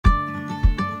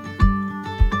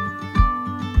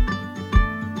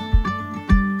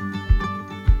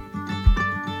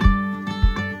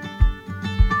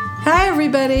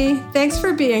everybody. Thanks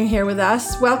for being here with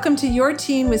us. Welcome to Your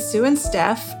Teen with Sue and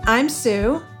Steph. I'm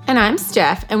Sue. And I'm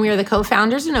Steph, and we are the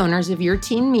co-founders and owners of Your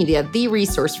Teen Media, the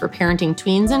resource for parenting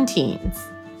tweens and teens.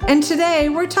 And today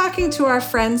we're talking to our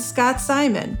friend Scott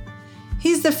Simon.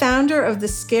 He's the founder of the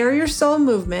Scare Your Soul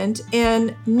movement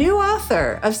and new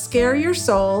author of Scare Your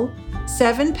Soul,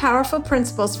 7 Powerful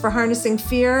Principles for Harnessing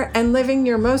Fear and Living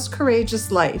Your Most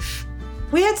Courageous Life.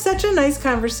 We had such a nice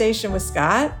conversation with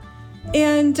Scott,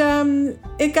 and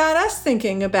it got us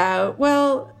thinking about,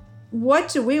 well, what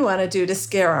do we want to do to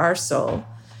scare our soul?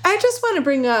 I just want to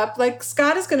bring up,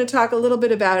 Scott is going to talk a little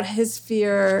bit about his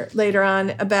fear later on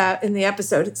in the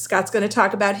episode. Scott's going to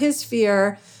talk about his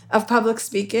fear of public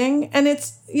speaking. And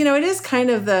it is kind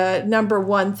of the number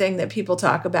one thing that people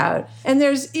talk about. And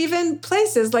there's even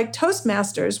places like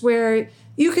Toastmasters where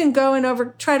you can go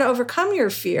and try to overcome your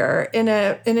fear in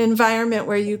an environment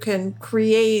where you can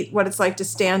create what it's like to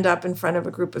stand up in front of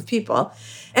a group of people.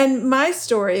 And my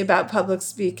story about public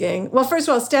speaking, well, first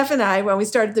of all, Steph and I, when we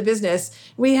started the business,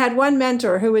 we had one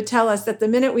mentor who would tell us that the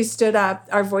minute we stood up,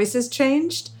 our voices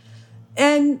changed.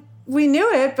 And we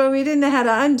knew it, but we didn't know how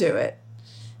to undo it.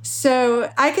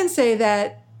 So I can say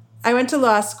that I went to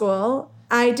law school.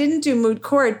 I didn't do moot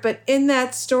court, but in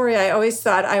that story, I always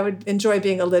thought I would enjoy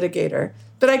being a litigator.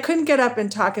 But I couldn't get up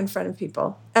and talk in front of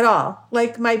people at all.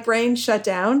 My brain shut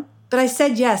down. But I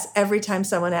said yes every time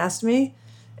someone asked me.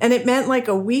 And it meant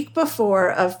a week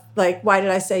before of why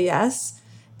did I say yes?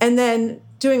 And then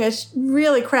doing a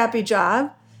really crappy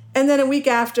job. And then a week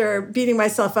after beating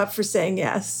myself up for saying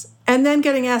yes. And then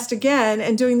getting asked again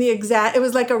and doing it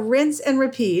was like a rinse and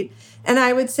repeat. And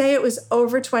I would say it was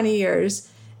over 20 years.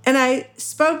 And I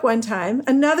spoke one time,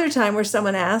 another time where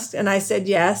someone asked and I said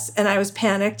yes, and I was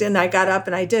panicked and I got up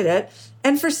and I did it.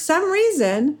 And for some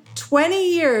reason,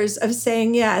 20 years of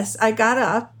saying yes, I got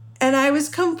up and I was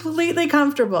completely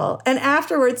comfortable. And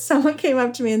afterwards, someone came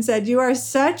up to me and said, "You are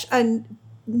such a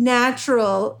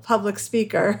natural public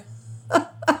speaker."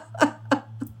 And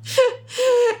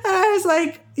I was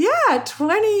like, yeah,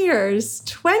 20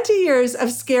 years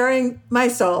of scaring my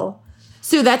soul.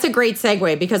 So that's a great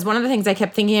segue, because one of the things I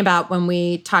kept thinking about when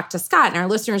we talked to Scott, and our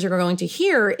listeners are going to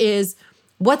hear, is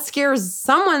what scares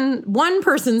one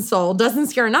person's soul doesn't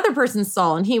scare another person's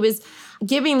soul. And he was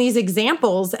giving these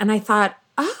examples, and I thought,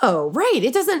 oh, right.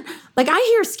 It doesn't,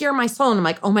 I hear scare my soul, and I'm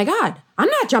like, oh my God, I'm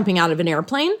not jumping out of an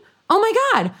airplane. Oh my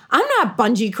God, I'm not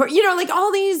bungee cord,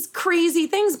 all these crazy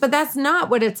things, but that's not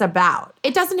what it's about.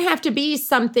 It doesn't have to be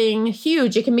something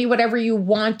huge. It can be whatever you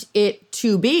want it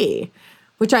to be,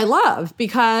 which I love,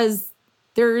 because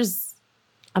there's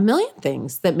a million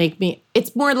things that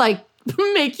it's more like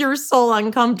make your soul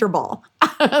uncomfortable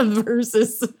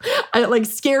versus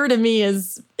scare to me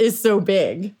is so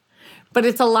big. But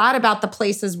it's a lot about the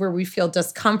places where we feel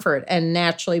discomfort and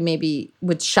naturally maybe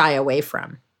would shy away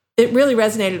from. It really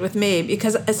resonated with me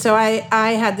because I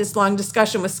had this long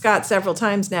discussion with Scott several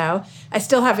times now. I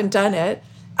still haven't done it.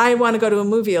 I want to go to a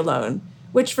movie alone,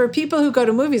 which for people who go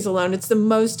to movies alone, it's the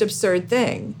most absurd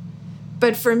thing.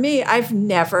 But for me, I've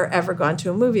never, ever gone to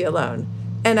a movie alone.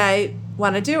 And I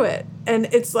want to do it.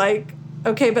 And it's like,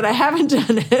 okay, but I haven't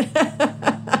done it.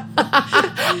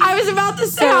 I was about to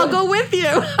say, I'll go with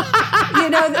you.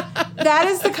 That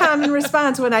is the common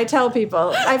response when I tell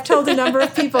people. I've told a number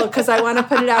of people because I want to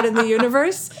put it out in the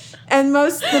universe. And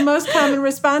the most common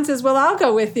response is, well, I'll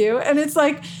go with you. And it's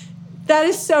like, that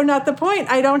is so not the point.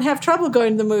 I don't have trouble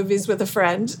going to the movies with a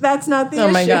friend. That's not the issue.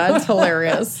 Oh my God, it's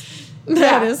hilarious.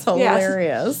 That is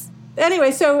hilarious. Yes.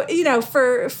 Anyway, so,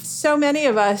 for so many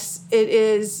of us,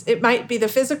 it might be the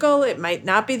physical, it might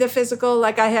not be the physical.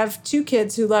 I have 2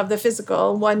 kids who love the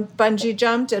physical. One bungee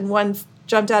jumped and one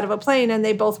jumped out of a plane, and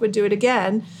they both would do it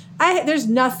again. There's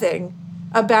nothing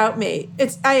about me.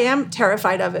 I am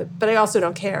terrified of it, but I also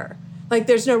don't care.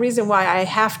 There's no reason why I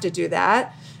have to do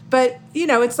that. But,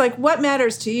 it's what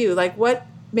matters to you? What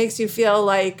makes you feel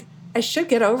like I should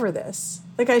get over this?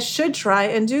 I should try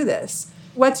and do this.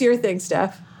 What's your thing,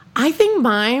 Steph? I think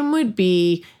mine would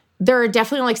be, there are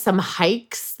definitely some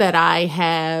hikes that I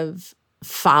have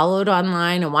followed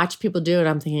online and watched people do. And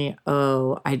I'm thinking,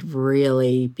 oh, I'd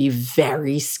really be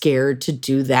very scared to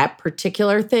do that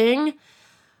particular thing.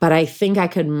 But I think I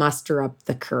could muster up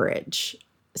the courage.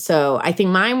 So I think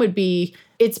mine would be,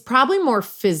 it's probably more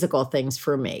physical things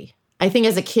for me. I think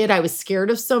as a kid, I was scared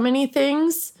of so many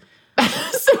things,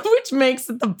 which makes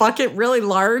the bucket really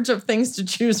large of things to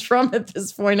choose from at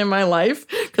this point in my life,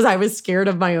 because I was scared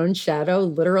of my own shadow,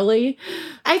 literally.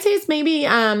 I'd say it's maybe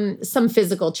some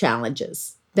physical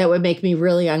challenges that would make me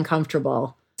really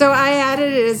uncomfortable. So I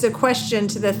added it as a question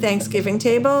to the Thanksgiving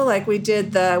table, like we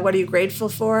did the what are you grateful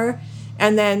for?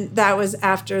 And then that was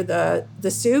after the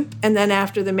soup. And then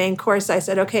after the main course, I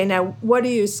said, okay, now what are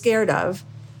you scared of?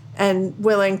 And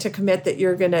willing to commit that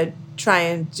you're going to try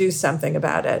and do something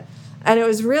about it. And it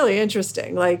was really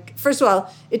interesting. Like, first of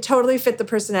all, it totally fit the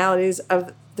personalities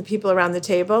of the people around the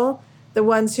table. The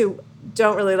ones who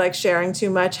don't really like sharing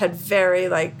too much had very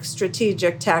like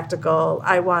strategic, tactical,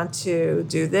 I want to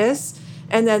do this.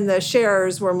 And then the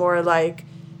sharers were more like,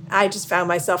 I just found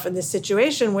myself in this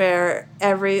situation where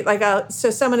so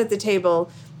someone at the table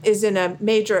is in a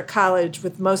major at college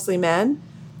with mostly men,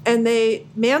 and they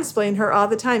mansplain her all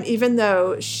the time, even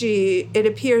though it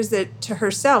appears that to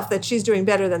herself that she's doing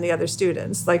better than the other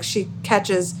students. Like, she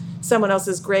catches someone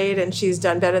else's grade and she's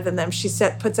done better than them. She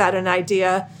puts out an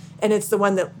idea, and it's the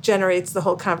one that generates the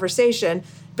whole conversation.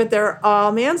 But they're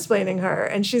all mansplaining her.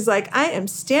 And she's like, I am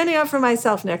standing up for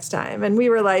myself next time. And we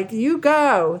were like, you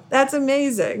go. That's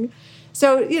amazing.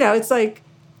 So, it's like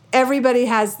everybody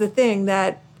has the thing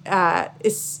that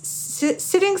is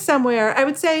sitting somewhere. I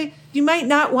would say you might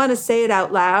not want to say it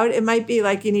out loud. It might be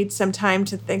like you need some time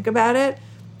to think about it.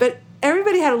 But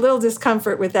everybody had a little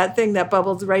discomfort with that thing that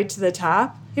bubbled right to the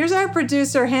top. Here's our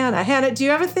producer, Hannah. Hannah, do you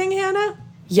have a thing, Hannah?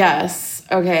 Yes.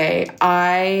 Okay.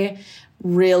 I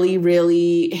really,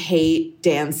 really hate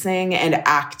dancing and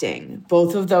acting.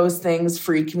 Both of those things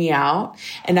freak me out,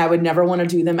 and I would never want to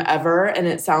do them ever. And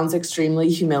it sounds extremely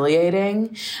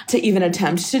humiliating to even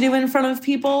attempt to do in front of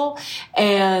people.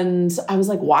 And I was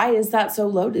like, why is that so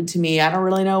loaded to me? I don't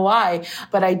really know why,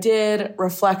 but I did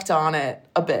reflect on it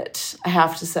a bit, I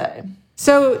have to say.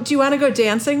 So do you want to go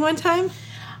dancing one time?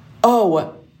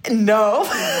 Oh, no.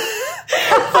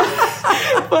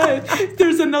 But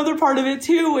there's another part of it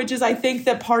too, which is I think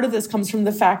that part of this comes from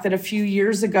the fact that a few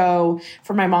years ago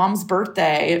for my mom's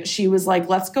birthday, she was like,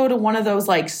 let's go to one of those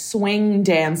like swing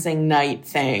dancing night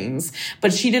things.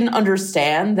 But she didn't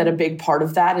understand that a big part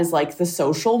of that is like the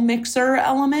social mixer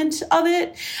element of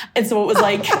it. And so it was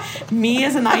like me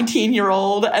as a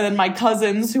 19-year-old and then my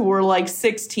cousins who were like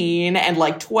 16 and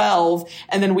like 12.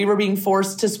 And then we were being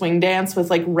forced to swing dance with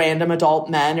like random adult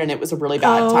men. And it was a really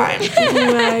bad time.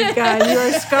 Oh my God, you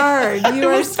are scarred. You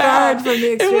are scarred from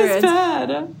the experience. It was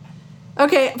bad.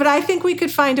 Okay, but I think we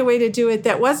could find a way to do it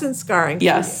that wasn't scarring.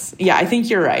 Yes. Yeah, I think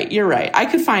you're right. You're right. I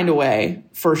could find a way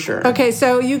for sure. Okay,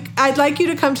 so I'd like you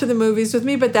to come to the movies with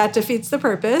me, but that defeats the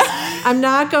purpose. I'm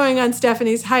not going on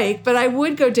Stephanie's hike, but I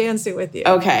would go dancing with you.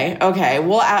 Okay.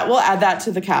 We'll add that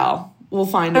to the cal. We'll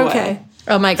find a way.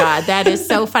 Oh my God, that is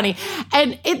so funny.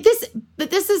 And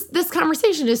this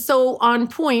conversation is so on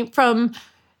point from,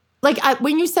 like,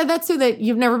 when you said that, Sue, that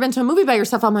you've never been to a movie by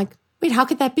yourself, I'm like, wait, how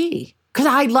could that be?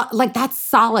 Because that's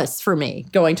solace for me,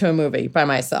 going to a movie by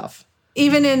myself.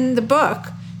 Even in the book,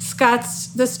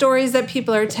 the stories that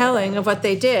people are telling of what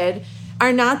they did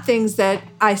are not things that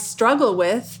I struggle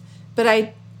with, but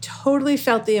I totally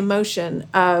felt the emotion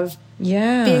of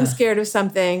being scared of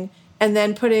something and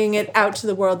then putting it out to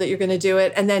the world that you're going to do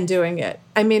it and then doing it.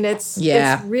 I mean, it's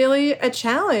really a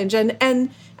challenge.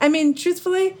 And I mean,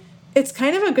 truthfully, it's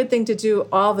kind of a good thing to do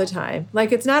all the time.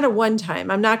 Like, it's not a one time.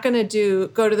 I'm not going to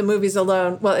go to the movies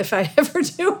alone. Well, if I ever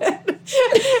do it,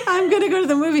 I'm going to go to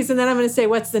the movies and then I'm going to say,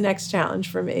 what's the next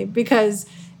challenge for me? Because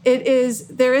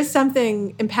there is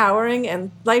something empowering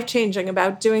and life-changing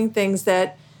about doing things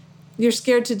that you're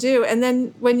scared to do. And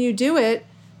then when you do it,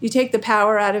 you take the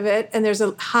power out of it and there's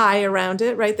a high around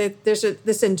it, right? There's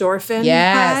this endorphin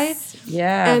high.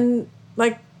 Yeah. And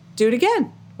like, do it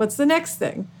again. What's the next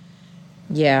thing?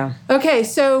 Yeah. Okay,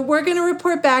 so we're going to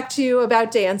report back to you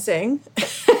about dancing.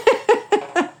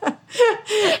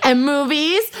 And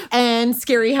movies and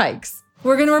scary hikes.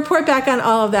 We're going to report back on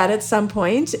all of that at some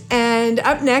point. And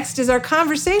up next is our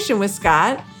conversation with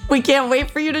Scott. We can't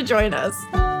wait for you to join us.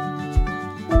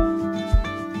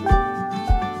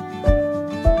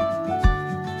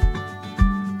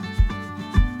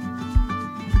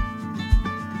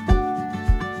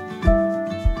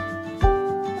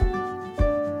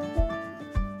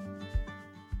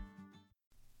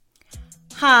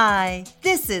 Hi,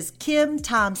 this is Kim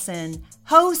Thompson,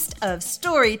 host of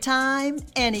Storytime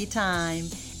Anytime,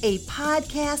 a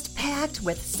podcast packed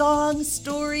with songs,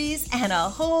 stories, and a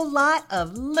whole lot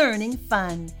of learning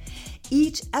fun.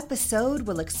 Each episode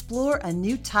will explore a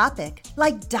new topic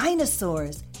like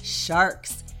dinosaurs,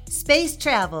 sharks, space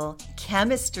travel,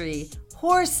 chemistry,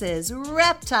 horses,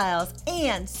 reptiles,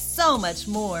 and so much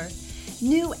more.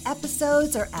 New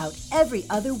episodes are out every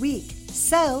other week,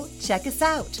 so check us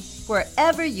out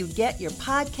wherever you get your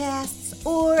podcasts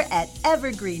or at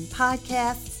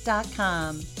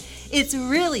evergreenpodcasts.com. It's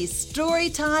really story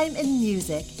time and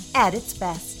music at its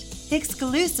best,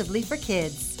 exclusively for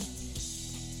kids.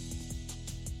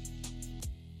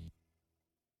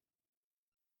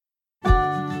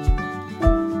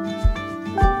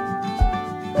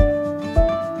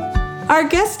 Our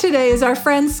guest today is our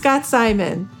friend Scott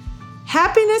Simon,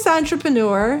 happiness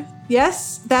entrepreneur.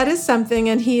 Yes, that is something,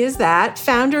 and he is that.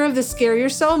 Founder of the Scare Your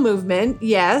Soul movement.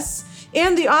 Yes.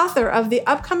 And the author of the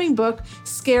upcoming book,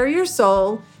 Scare Your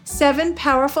Soul, 7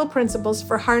 Powerful Principles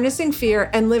for Harnessing Fear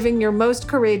and Living Your Most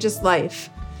Courageous Life.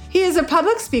 He is a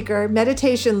public speaker,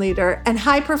 meditation leader, and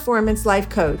high-performance life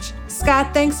coach.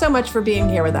 Scott, thanks so much for being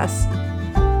here with us.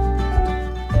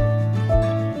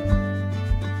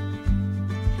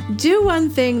 Do one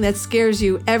thing that scares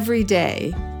you every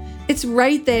day. It's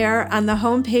right there on the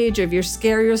homepage of your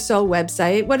Scare Your Soul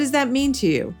website. What does that mean to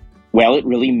you? Well, it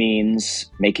really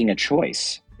means making a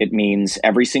choice. It means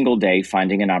every single day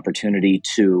finding an opportunity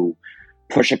to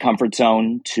push a comfort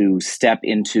zone, to step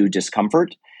into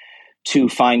discomfort, to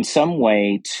find some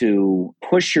way to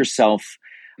push yourself.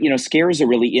 Scare is a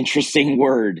really interesting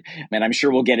word, and I'm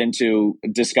sure we'll get into a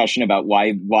discussion about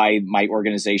why my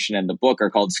organization and the book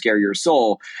are called Scare Your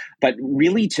Soul. But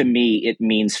really, to me, it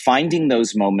means finding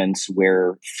those moments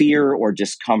where fear or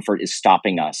discomfort is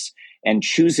stopping us and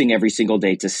choosing every single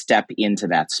day to step into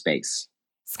that space.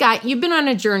 Scott, you've been on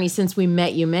a journey since we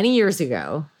met you many years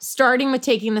ago, starting with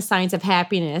taking the science of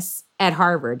happiness at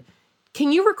Harvard.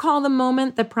 Can you recall the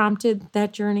moment that prompted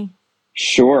that journey?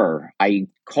 Sure. I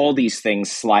call these things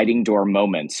sliding door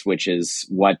moments, which is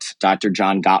what Dr.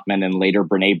 John Gottman and later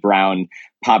Brene Brown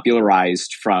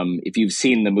popularized from, if you've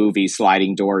seen the movie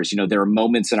Sliding Doors, there are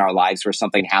moments in our lives where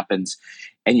something happens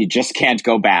and you just can't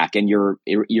go back and you're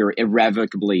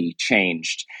irrevocably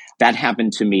changed. That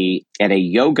happened to me at a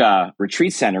yoga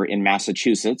retreat center in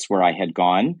Massachusetts, where I had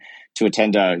gone to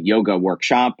attend a yoga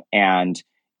workshop, and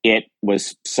it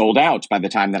was sold out by the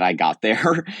time that I got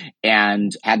there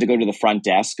and had to go to the front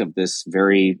desk of this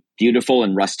very beautiful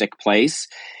and rustic place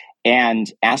and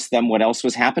ask them what else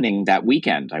was happening that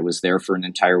weekend. I was there for an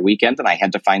entire weekend and I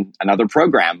had to find another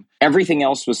program. Everything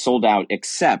else was sold out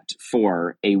except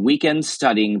for a weekend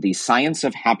studying the science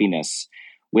of happiness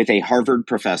with a Harvard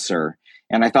professor.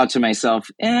 And I thought to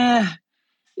myself,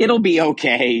 it'll be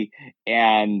okay.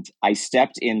 And I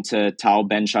stepped into Tal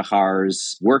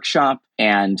Ben-Shahar's workshop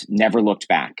and never looked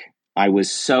back. I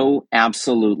was so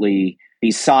absolutely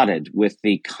besotted with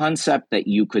the concept that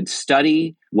you could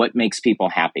study what makes people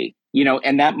happy.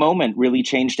 And that moment really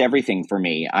changed everything for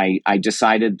me. I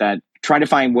decided that trying to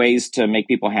find ways to make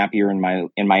people happier in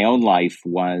my own life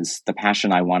was the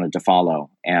passion I wanted to follow.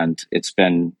 And it's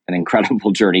been an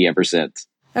incredible journey ever since.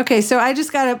 Okay, so I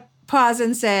just got to pause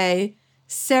and say,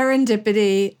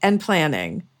 serendipity and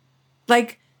planning.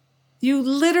 Like, you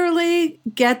literally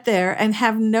get there and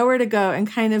have nowhere to go and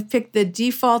kind of pick the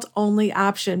default only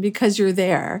option because you're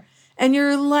there. And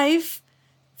your life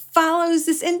follows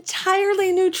this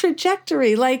entirely new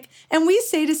trajectory. And we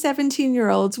say to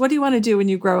 17-year-olds, what do you want to do when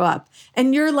you grow up?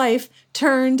 And your life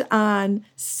turned on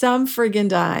some friggin'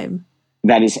 dime.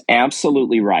 That is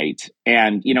absolutely right.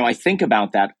 And, I think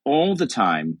about that all the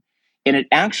time. And it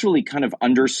actually kind of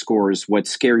underscores what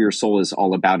Scare Your Soul is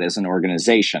all about as an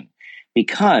organization.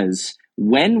 Because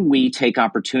when we take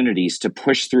opportunities to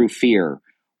push through fear,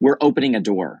 we're opening a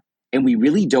door. And we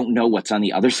really don't know what's on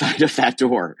the other side of that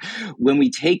door. When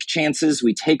we take chances,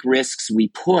 we take risks, we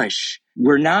push,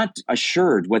 we're not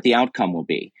assured what the outcome will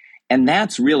be. And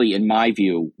that's really, in my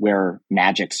view, where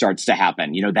magic starts to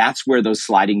happen. That's where those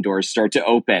sliding doors start to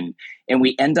open. And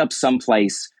we end up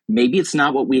someplace, maybe it's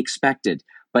not what we expected,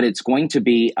 but it's going to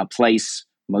be a place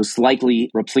most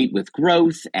likely replete with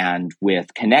growth and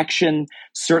with connection,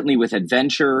 certainly with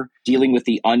adventure, dealing with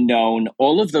the unknown,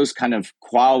 all of those kind of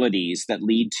qualities that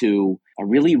lead to a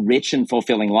really rich and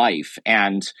fulfilling life.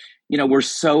 And, we're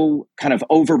so kind of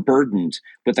overburdened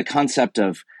with the concept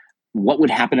of what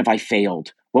would happen if I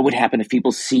failed? What would happen if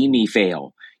people see me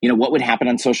fail? What would happen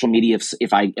on social media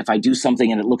if I do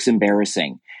something and it looks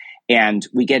embarrassing? And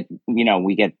we get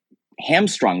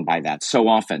hamstrung by that so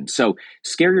often. So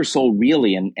Scare Your Soul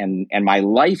really, and my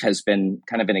life has been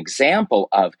kind of an example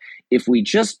of, if we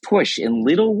just push in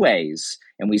little ways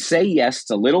and we say yes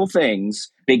to little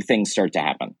things, big things start to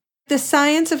happen. The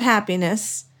science of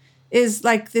happiness is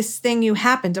like this thing you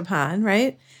happened upon,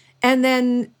 right? And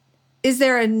then is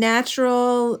there a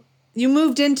natural, you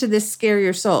moved into this Scare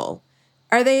Your Soul.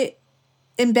 Are they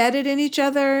embedded in each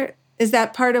other? Is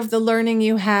that part of the learning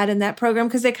you had in that program?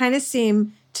 Because they kind of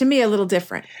seem, to me, a little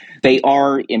different. They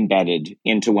are embedded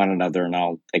into one another, and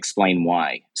I'll explain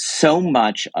why. So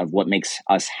much of what makes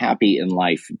us happy in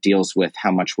life deals with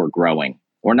how much we're growing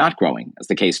or not growing, as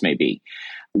the case may be.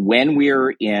 When we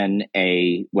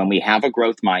have a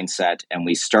growth mindset and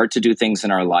we start to do things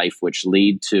in our life which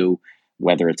lead to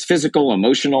whether it's physical,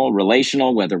 emotional,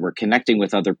 relational, whether we're connecting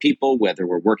with other people, whether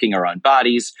we're working our own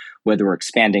bodies, whether we're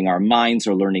expanding our minds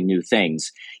or learning new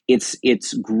things.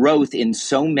 It's growth in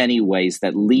so many ways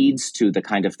that leads to the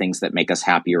kind of things that make us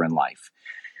happier in life.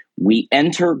 We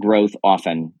enter growth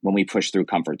often when we push through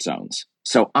comfort zones.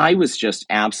 So I was just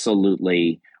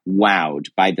absolutely wowed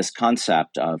by this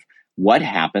concept of what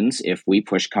happens if we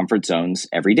push comfort zones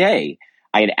every day.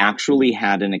 I had actually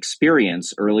had an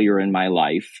experience earlier in my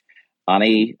life on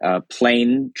a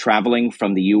plane traveling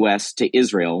from the US to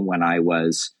Israel when I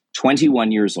was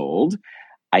 21 years old.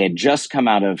 I had just come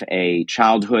out of a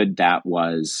childhood that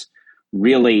was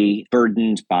really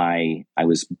burdened by, I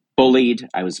was bullied,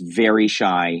 I was very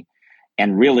shy,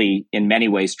 and really, in many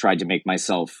ways, tried to make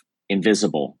myself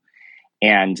invisible.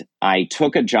 And I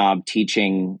took a job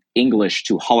teaching English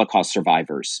to Holocaust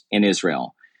survivors in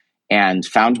Israel and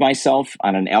found myself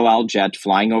on an El Al jet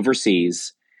flying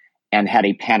overseas and had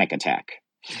a panic attack.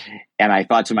 And I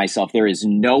thought to myself, there is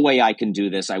no way I can do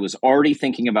this. I was already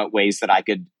thinking about ways that I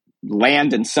could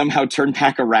land and somehow turn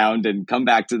back around and come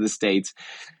back to the States.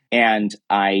 And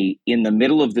I, in the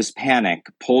middle of this panic,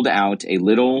 pulled out a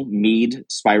little Mead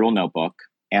spiral notebook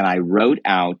and I wrote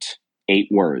out 8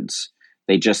 words.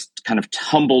 They just kind of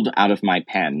tumbled out of my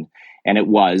pen. And it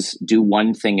was, do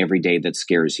one thing every day that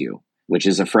scares you, which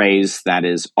is a phrase that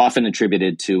is often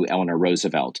attributed to Eleanor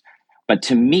Roosevelt. But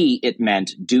to me, it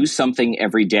meant do something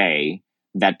every day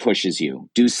that pushes you.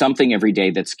 Do something every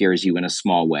day that scares you in a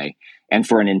small way. And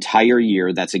for an entire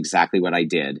year, that's exactly what I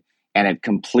did. And it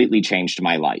completely changed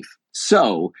my life.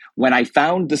 So when I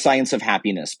found the science of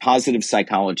happiness, positive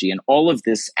psychology, and all of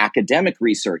this academic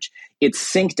research, it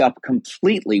synced up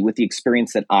completely with the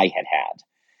experience that I had had.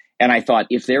 And I thought,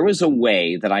 if there was a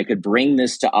way that I could bring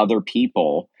this to other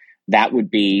people, that would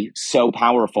be so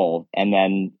powerful. And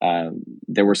then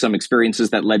there were some experiences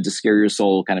that led to Scare Your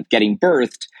Soul kind of getting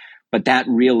birthed. But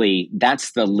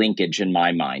that's the linkage in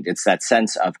my mind. It's that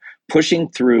sense of pushing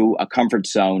through a comfort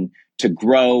zone to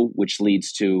grow, which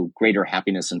leads to greater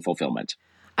happiness and fulfillment.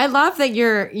 I love that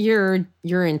your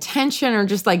intention, or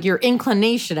just like your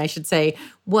inclination, I should say,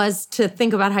 was to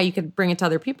think about how you could bring it to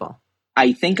other people.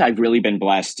 I think I've really been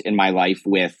blessed in my life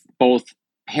with both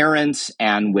parents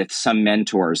and with some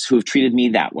mentors who've treated me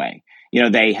that way. You know,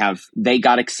 they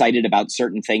got excited about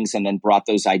certain things and then brought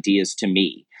those ideas to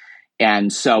me.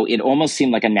 And so it almost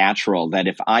seemed like a natural that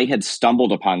if I had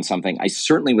stumbled upon something, I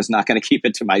certainly was not going to keep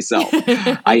it to myself.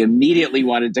 I immediately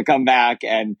wanted to come back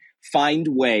and find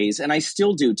ways, and I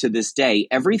still do to this day.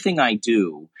 Everything I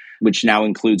do, which now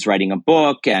includes writing a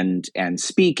book and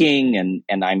speaking,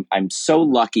 and I'm so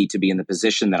lucky to be in the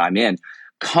position that I'm in,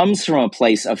 comes from a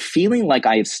place of feeling like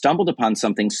I have stumbled upon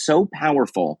something so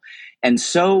powerful and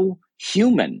so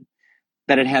human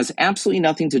that it has absolutely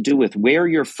nothing to do with where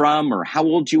you're from or how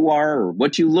old you are or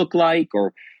what you look like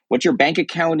or what your bank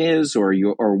account is or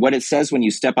what it says when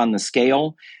you step on the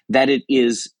scale, that it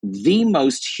is the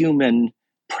most human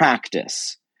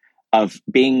practice of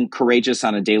being courageous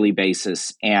on a daily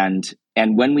basis. And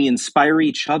when we inspire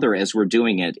each other as we're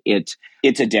doing it, it's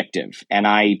addictive. And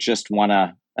I just want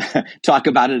to talk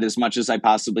about it as much as I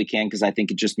possibly can because I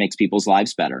think it just makes people's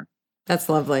lives better. That's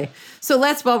lovely. So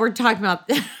while we're talking about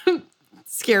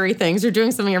scary things or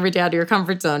doing something every day out of your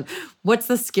comfort zone, what's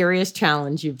the scariest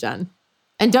challenge you've done?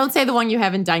 And don't say the one you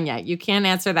haven't done yet. You can't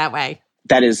answer that way.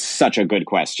 That is such a good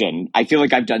question. I feel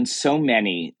like I've done so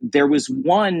many. There was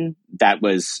one that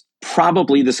was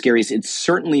probably the scariest. It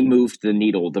certainly moved the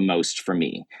needle the most for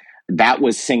me. That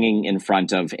was singing in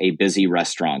front of a busy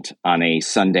restaurant on a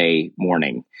Sunday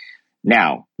morning.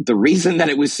 Now, the reason that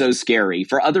it was so scary,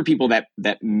 for other people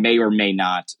that may or may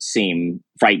not seem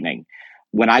frightening,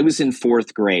 when I was in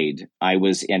 4th grade, I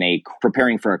was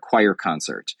preparing for a choir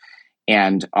concert,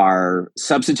 and our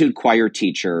substitute choir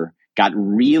teacher got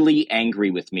really angry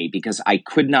with me because I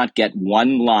could not get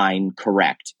one line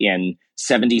correct in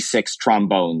 76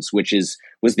 trombones, which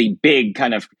was the big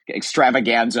kind of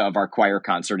extravaganza of our choir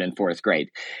concert in 4th grade.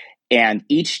 And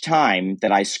each time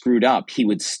that I screwed up, he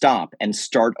would stop and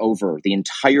start over. The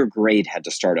entire grade had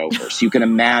to start over. So you can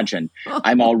imagine,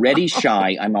 I'm already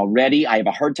shy. I have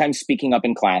a hard time speaking up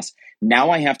in class. Now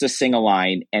I have to sing a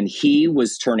line, and he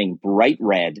was turning bright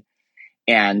red.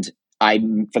 And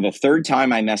for the 3rd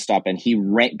time, I messed up, and he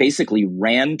basically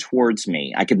ran towards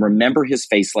me. I can remember his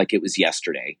face like it was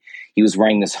yesterday. He was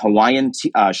wearing this Hawaiian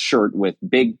shirt with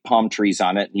big palm trees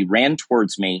on it. And he ran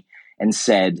towards me and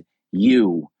said,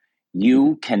 You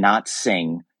cannot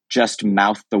sing. Just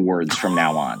mouth the words from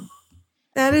now on.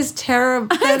 That is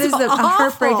terrible. That is a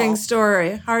heartbreaking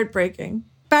story. Heartbreaking.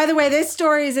 By the way, this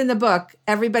story is in the book.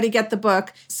 Everybody get the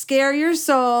book. Scare Your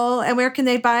Soul. And where can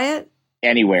they buy it?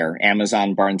 Anywhere,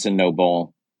 Amazon, Barnes &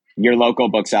 Noble, your local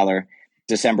bookseller,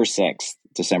 December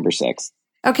 6th.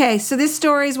 Okay, so this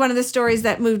story is one of the stories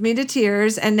that moved me to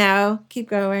tears, and now keep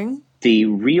going. The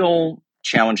real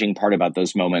challenging part about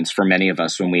those moments for many of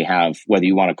us when we have, whether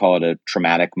you want to call it a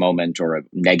traumatic moment or a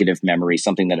negative memory,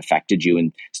 something that affected you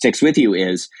and sticks with you,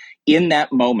 is in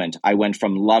that moment, I went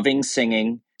from loving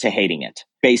singing to hating it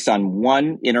based on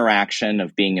one interaction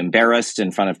of being embarrassed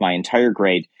in front of my entire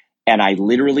grade. And I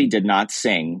literally did not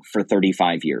sing for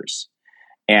 35 years.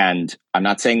 And I'm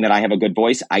not saying that I have a good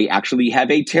voice. I actually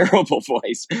have a terrible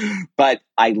voice, but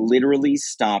I literally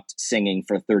stopped singing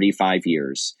for 35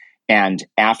 years. And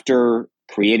after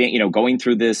going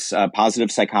through this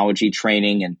positive psychology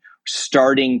training and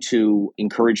starting to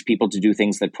encourage people to do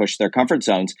things that push their comfort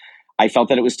zones, I felt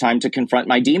that it was time to confront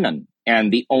my demon.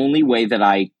 And the only way that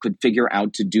I could figure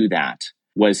out to do that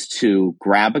was to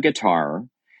grab a guitar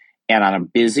and on a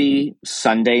busy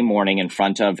Sunday morning in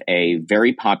front of a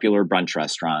very popular brunch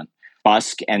restaurant,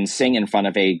 busk and sing in front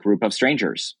of a group of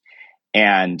strangers.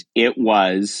 And it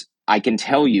was, I can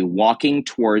tell you, walking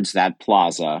towards that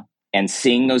plaza and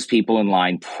seeing those people in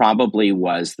line probably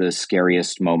was the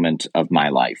scariest moment of my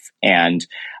life. And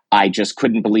I just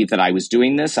couldn't believe that I was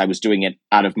doing this. I was doing it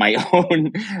out of my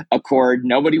own accord.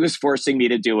 Nobody was forcing me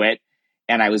to do it.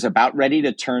 And I was about ready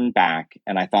to turn back.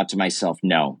 And I thought to myself,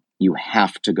 no, you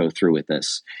have to go through with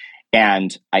this.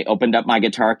 And I opened up my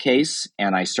guitar case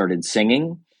and I started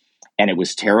singing, and it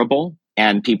was terrible.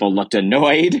 And people looked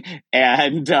annoyed.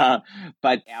 And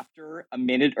but after a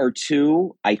minute or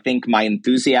two, I think my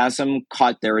enthusiasm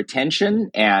caught their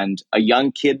attention, and a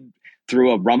young kid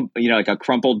threw a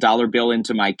crumpled dollar bill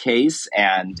into my case,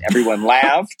 and everyone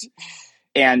laughed.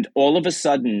 And all of a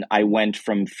sudden, I went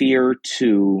from fear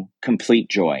to complete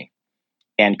joy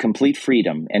and complete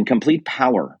freedom and complete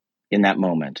power in that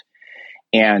moment.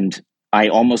 And I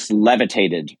almost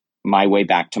levitated my way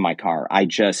back to my car.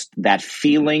 That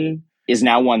feeling is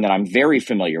now one that I'm very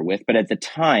familiar with. But at the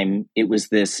time, it was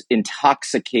this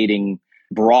intoxicating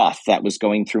broth that was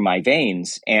going through my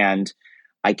veins. And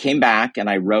I came back and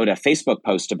I wrote a Facebook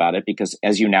post about it because,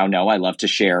 as you now know, I love to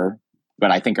share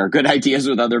what I think are good ideas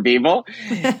with other people.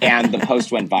 And the post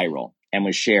went viral and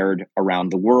was shared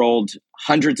around the world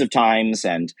hundreds of times.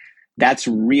 And that's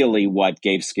really what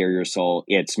gave Scare Your Soul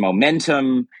its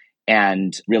momentum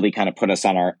and really kind of put us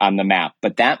on the map.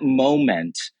 But that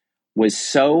moment was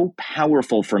so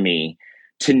powerful for me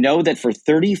to know that for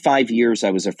 35 years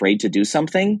I was afraid to do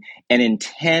something, and in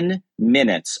 10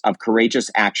 minutes of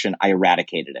courageous action, I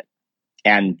eradicated it.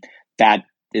 And that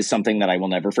is something that I will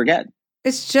never forget.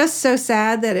 It's just so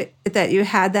sad that you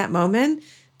had that moment,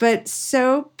 but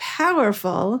so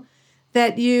powerful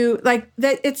that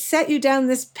that it set you down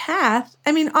this path.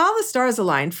 I mean, all the stars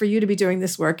aligned for you to be doing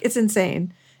this work. It's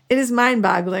insane. It is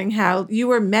mind-boggling how you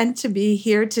were meant to be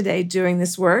here today doing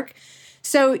this work.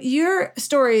 So your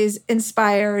stories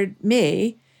inspired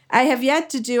me. I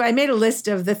made a list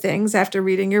of the things after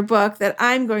reading your book that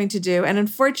I'm going to do. And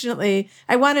unfortunately,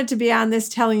 I wanted to be on this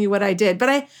telling you what I did.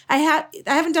 But I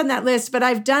haven't done that list, but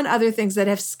I've done other things that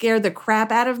have scared the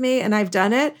crap out of me, and I've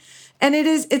done it. And it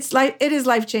is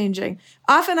life-changing.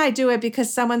 Often I do it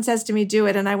because someone says to me, do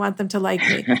it, and I want them to like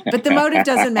me. But the motive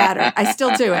doesn't matter. I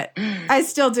still do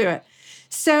it.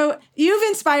 So you've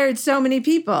inspired so many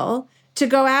people to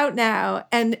go out now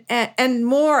and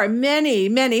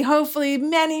hopefully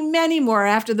many more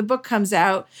after the book comes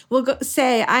out will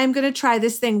say, I'm going to try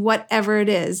this thing, whatever it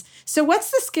is. So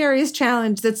what's the scariest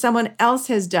challenge that someone else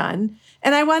has done?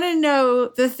 And I want to know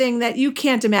the thing that you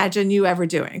can't imagine you ever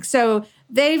doing. So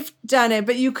they've done it,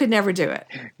 but you could never do it.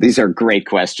 These are great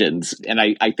questions. And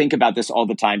I think about this all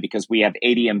the time because we have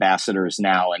 80 ambassadors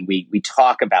now, and we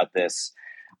talk about this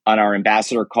on our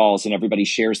ambassador calls, and everybody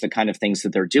shares the kind of things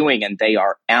that they're doing. And they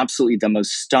are absolutely the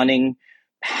most stunning,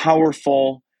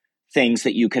 powerful things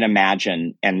that you can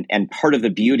imagine. And part of the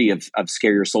beauty of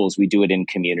Scare Your Soul is we do it in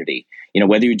community. You know,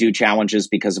 whether you do challenges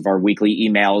because of our weekly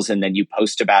emails and then you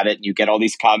post about it and you get all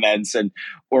these comments,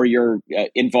 or you're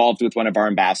involved with one of our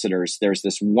ambassadors, there's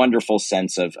this wonderful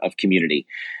sense of community.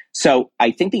 So I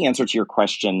think the answer to your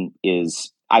question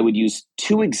is I would use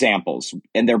two examples,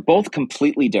 and they're both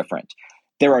completely different.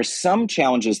 There are some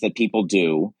challenges that people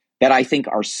do that I think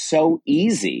are so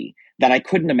easy that I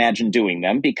couldn't imagine doing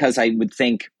them because I would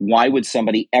think, why would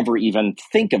somebody ever even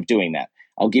think of doing that?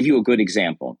 I'll give you a good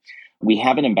example. We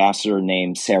have an ambassador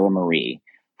named Sarah Marie,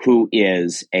 who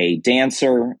is a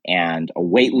dancer and a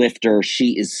weightlifter.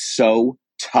 She is so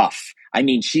tough. I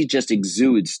mean, she just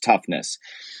exudes toughness.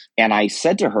 And I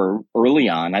said to her early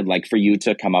on, I'd like for you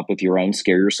to come up with your own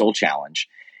Scare Your Soul challenge.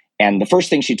 And the first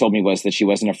thing she told me was that she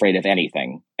wasn't afraid of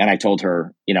anything. And I told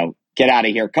her, get out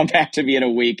of here. Come back to me in a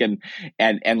week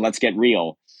and let's get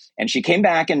real. And she came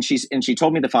back and she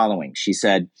told me the following. She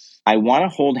said, I want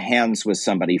to hold hands with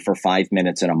somebody for 5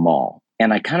 minutes in a mall.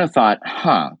 And I kind of thought,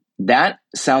 that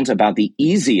sounds about the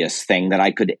easiest thing that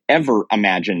I could ever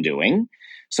imagine doing.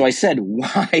 So I said,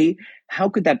 why? How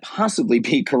could that possibly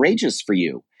be courageous for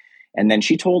you? And then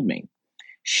she told me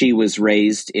she was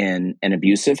raised in an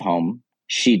abusive home.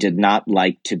 She did not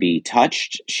like to be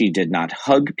touched. She did not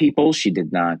hug people. She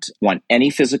did not want any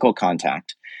physical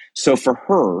contact. So for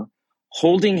her,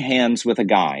 holding hands with a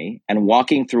guy and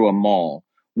walking through a mall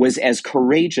was as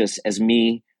courageous as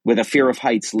me with a fear of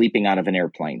heights leaping out of an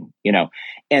airplane,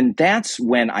 And that's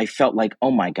when I felt like,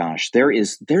 oh my gosh,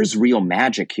 there's real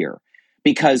magic here.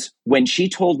 Because when she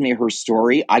told me her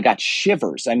story, I got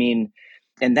shivers. And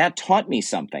that taught me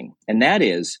something. And that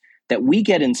is that we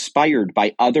get inspired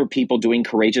by other people doing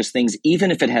courageous things, even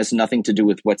if it has nothing to do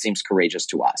with what seems courageous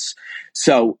to us.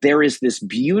 So there is this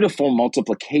beautiful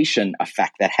multiplication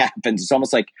effect that happens. It's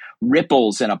almost like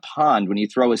ripples in a pond when you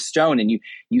throw a stone, and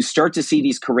you start to see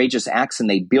these courageous acts and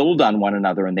they build on one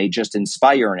another and they just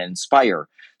inspire and inspire.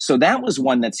 So that was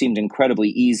one that seemed incredibly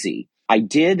easy. I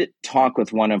did talk with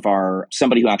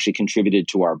somebody who actually contributed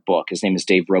to our book. His name is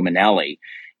Dave Romanelli.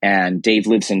 And Dave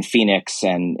lives in Phoenix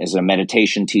and is a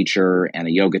meditation teacher and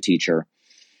a yoga teacher.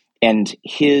 And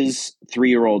his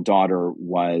 3-year-old daughter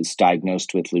was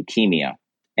diagnosed with leukemia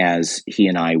as he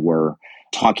and I were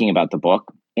talking about the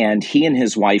book. And he and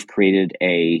his wife created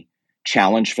a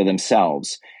challenge for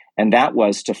themselves. And that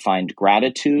was to find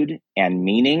gratitude and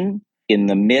meaning in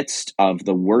the midst of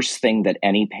the worst thing that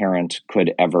any parent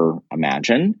could ever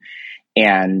imagine.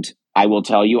 And I will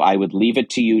tell you, I would leave it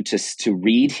to you to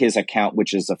read his account,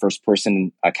 which is the first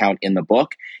person account in the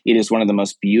book. It is one of the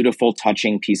most beautiful,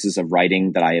 touching pieces of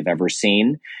writing that I have ever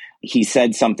seen. He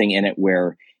said something in it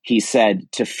where he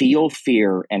said, to feel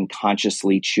fear and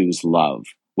consciously choose love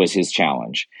was his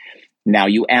challenge. Now,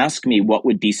 you ask me what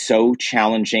would be so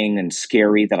challenging and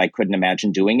scary that I couldn't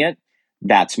imagine doing it.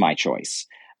 That's my choice.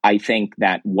 I think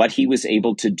that what he was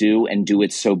able to do and do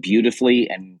it so beautifully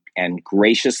and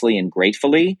graciously and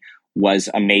gratefully was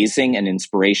amazing and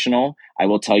inspirational. I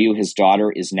will tell you, his daughter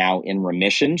is now in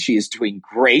remission. She is doing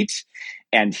great.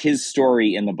 And his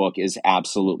story in the book is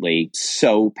absolutely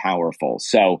so powerful.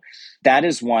 So that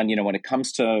is one, when it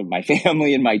comes to my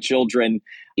family and my children,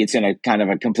 it's in a kind of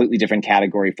a completely different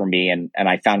category for me. And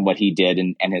I found what he did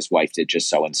and his wife did just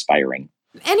so inspiring.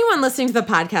 Anyone listening to the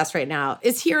podcast right now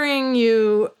is hearing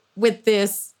you with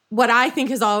this, what I think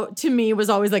to me was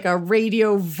always like a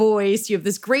radio voice. You have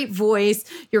this great voice,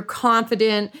 you're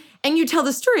confident, and you tell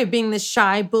the story of being this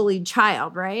shy, bullied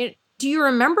child, right? Do you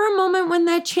remember a moment when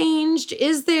that changed?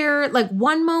 Is there like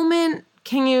one moment?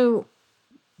 Can you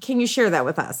share that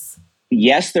with us?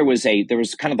 Yes, there was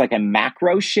kind of like a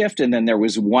macro shift, and then there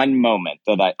was one moment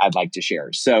that I'd like to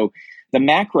share. So the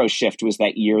macro shift was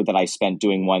that year that I spent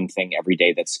doing one thing every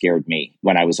day that scared me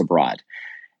when I was abroad.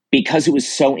 Because it was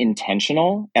so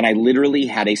intentional, and I literally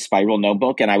had a spiral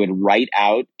notebook and I would write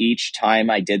out each time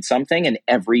I did something, and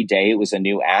every day it was a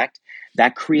new act.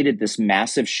 That created this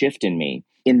massive shift in me.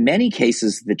 In many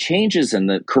cases, the changes and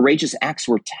the courageous acts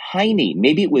were tiny.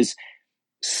 Maybe it was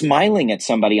smiling at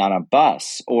somebody on a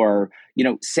bus or,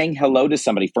 saying hello to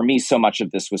somebody. For me, so much of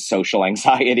this was social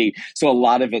anxiety. So a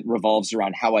lot of it revolves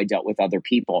around how I dealt with other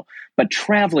people. But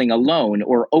traveling alone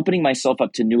or opening myself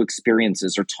up to new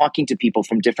experiences or talking to people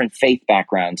from different faith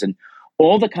backgrounds and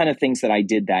all the kind of things that I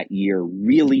did that year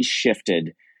really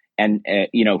shifted and,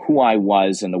 who I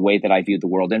was and the way that I viewed the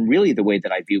world and really the way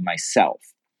that I view myself.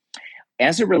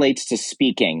 As it relates to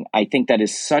speaking, I think that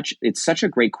it's such a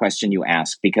great question you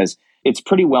ask, because it's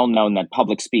pretty well known that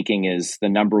public speaking is the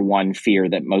number one fear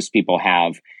that most people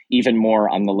have, even more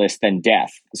on the list than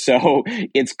death. So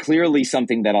it's clearly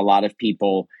something that a lot of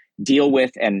people deal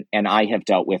with and I have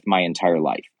dealt with my entire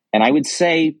life. And I would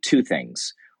say two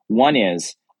things. One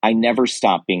is I never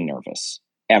stopped being nervous,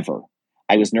 ever.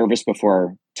 I was nervous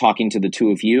before talking to the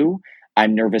two of you.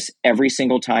 I'm nervous every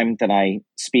single time that I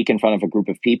speak in front of a group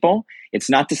of people. It's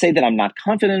not to say that I'm not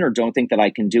confident or don't think that I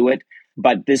can do it,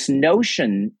 but this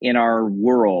notion in our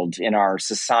world, in our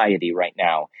society right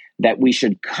now, that we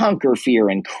should conquer fear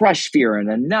and crush fear and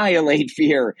annihilate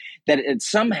fear, that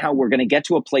somehow we're going to get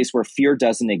to a place where fear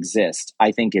doesn't exist,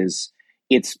 I think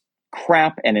it's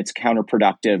crap and it's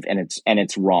counterproductive and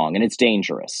it's wrong and it's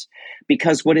dangerous.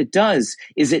 Because what it does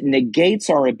is it negates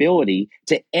our ability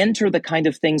to enter the kind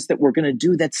of things that we're going to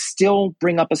do that still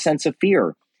bring up a sense of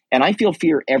fear. And I feel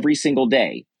fear every single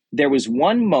day. There was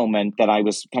one moment that I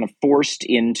was kind of forced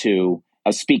into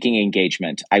a speaking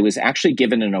engagement. I was actually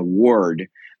given an award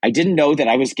I didn't know that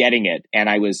I was getting it. And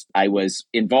I was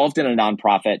involved in a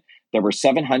nonprofit. There were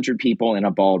 700 people in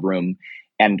a ballroom.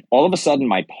 And all of a sudden,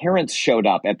 my parents showed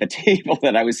up at the table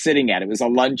that I was sitting at. It was a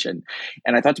luncheon.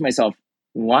 And I thought to myself,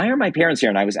 why are my parents here?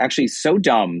 And I was actually so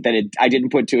dumb that I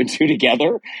didn't put two and two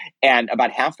together. And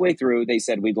about halfway through, they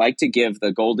said, we'd like to give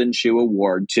the Golden Shoe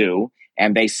Award to,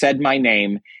 and they said my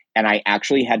name. And I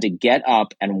actually had to get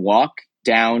up and walk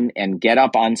down and get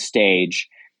up on stage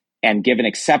and give an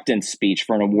acceptance speech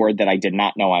for an award that I did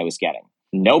not know I was getting.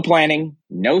 No planning,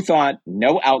 no thought,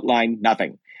 no outline,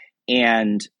 nothing.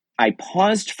 And I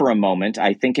paused for a moment,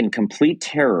 I think in complete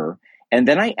terror. And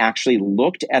then I actually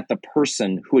looked at the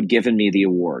person who had given me the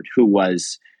award, who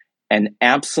was an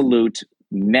absolute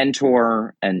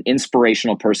mentor, an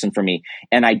inspirational person for me.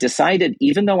 And I decided,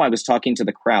 even though I was talking to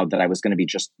the crowd, that I was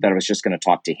just going to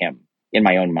talk to him in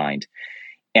my own mind.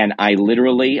 And I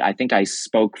think I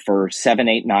spoke for 7,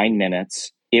 8, 9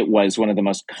 minutes. It was one of the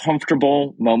most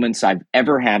comfortable moments I've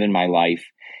ever had in my life.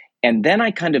 And then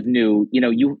I kind of knew,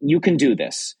 you can do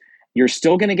this. You're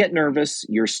still going to get nervous.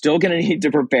 You're still going to need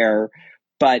to prepare,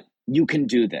 but you can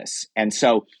do this. And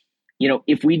so,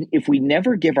 if we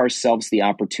never give ourselves the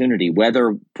opportunity,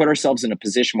 whether put ourselves in a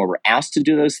position where we're asked to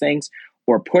do those things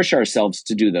or push ourselves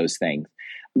to do those things,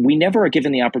 we never are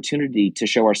given the opportunity to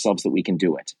show ourselves that we can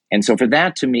do it. And so for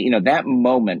that, to me, that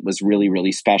moment was really,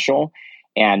 really special.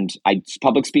 And I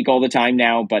public speak all the time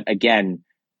now, but again,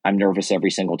 I'm nervous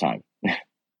every single time.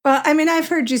 Well, I mean, I've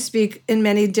heard you speak in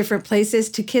many different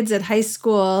places to kids at high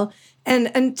school.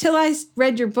 And until I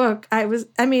read your book,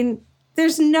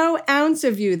 there's no ounce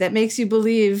of you that makes you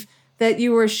believe that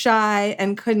you were shy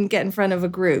and couldn't get in front of a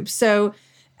group. So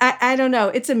I don't know.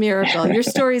 It's a miracle. Your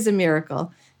story is a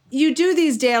miracle. You do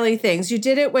these daily things. You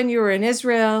did it when you were in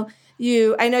Israel.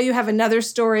 I know you have another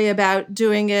story about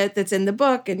doing it that's in the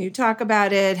book, and you talk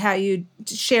about it, how you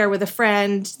share with a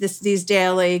friend these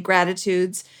daily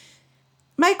gratitudes.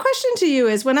 My question to you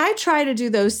is, when I try to do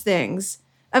those things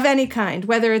of any kind,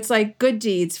 whether it's like good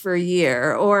deeds for a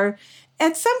year, or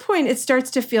at some point it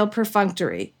starts to feel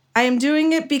perfunctory. I am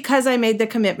doing it because I made the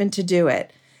commitment to do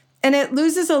it. And it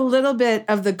loses a little bit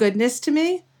of the goodness to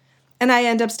me, and I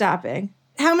end up stopping.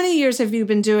 How many years have you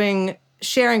been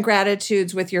sharing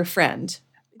gratitudes with your friend?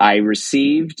 I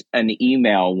received an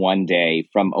email one day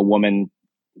from a woman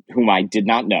whom I did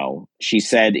not know. She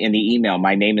said in the email,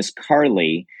 "My name is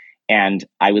Carly, and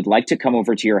I would like to come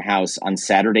over to your house on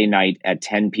Saturday night at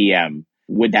 10 p.m.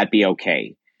 Would that be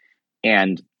okay?"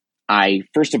 And I,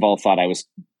 first of all, thought I was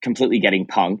completely getting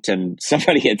punked, and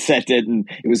somebody had sent it and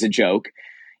it was a joke.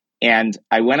 And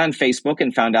I went on Facebook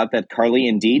and found out that Carly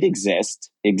indeed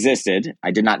existed. I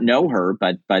did not know her,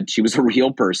 but she was a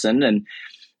real person. And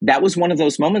that was one of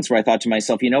those moments where I thought to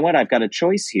myself, you know what? I've got a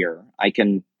choice here. I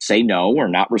can say no or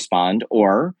not respond,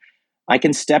 or I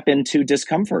can step into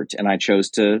discomfort. And I chose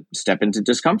to step into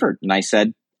discomfort. And I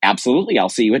said, absolutely, I'll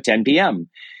see you at 10 p.m.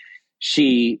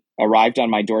 She arrived on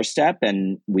my doorstep,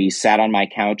 and we sat on my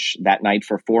couch that night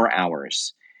for 4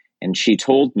 hours. And she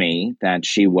told me that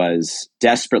she was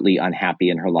desperately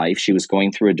unhappy in her life. She was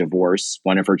going through a divorce.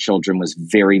 One of her children was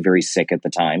very, very sick at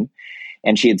the time.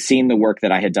 And she had seen the work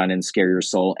that I had done in Scare Your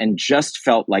Soul and just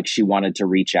felt like she wanted to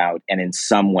reach out and in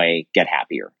some way get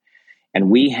happier.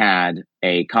 And we had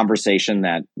a conversation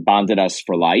that bonded us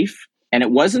for life. And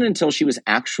it wasn't until she was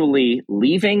actually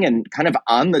leaving and kind of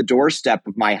on the doorstep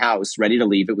of my house, ready to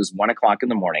leave. It was 1 o'clock in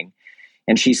the morning.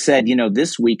 And she said,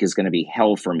 this week is going to be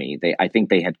hell for me. I think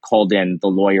they had called in the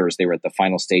lawyers. They were at the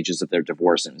final stages of their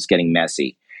divorce, and it was getting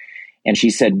messy. And she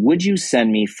said, would you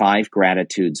send me 5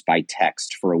 gratitudes by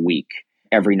text for a week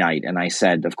every night? And I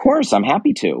said, of course, I'm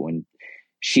happy to. And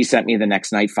she sent me the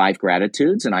next night 5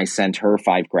 gratitudes, and I sent her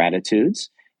 5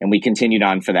 gratitudes. And we continued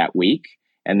on for that week.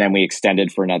 And then we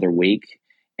extended for another week.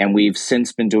 And we've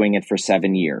since been doing it for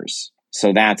 7 years.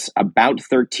 So that's about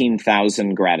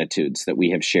 13,000 gratitudes that we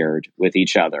have shared with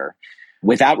each other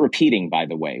without repeating, by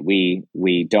the way.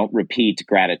 We don't repeat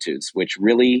gratitudes, which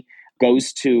really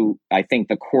goes to, I think,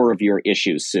 the core of your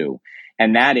issue, Sue.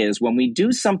 And that is when we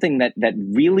do something that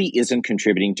really isn't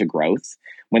contributing to growth,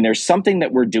 when there's something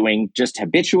that we're doing just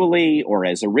habitually or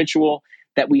as a ritual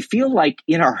that we feel like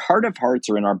in our heart of hearts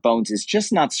or in our bones is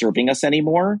just not serving us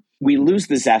anymore, we lose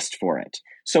the zest for it.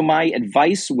 So my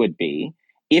advice would be,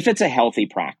 if it's a healthy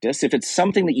practice, if it's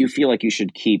something that you feel like you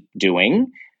should keep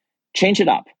doing, change it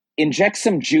up. Inject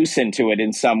some juice into it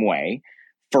in some way.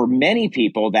 For many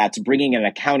people, that's bringing an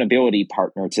accountability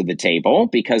partner to the table,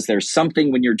 because there's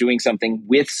something when you're doing something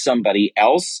with somebody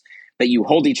else that you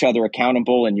hold each other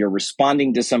accountable, and you're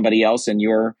responding to somebody else, and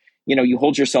you're you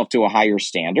hold yourself to a higher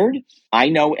standard. I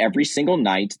know every single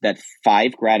night that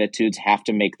 5 gratitudes have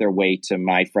to make their way to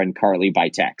my friend Carly by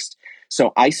text.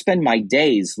 So I spend my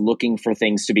days looking for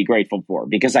things to be grateful for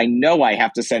because I know I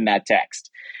have to send that text.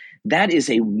 That is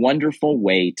a wonderful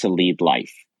way to lead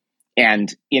life.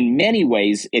 And in many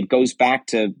ways, it goes back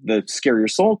to the Scare Your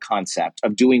Soul concept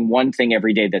of doing one thing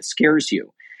every day that scares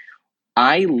you.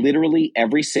 I literally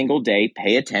every single day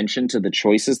pay attention to the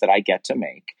choices that I get to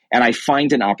make, and I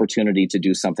find an opportunity to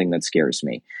do something that scares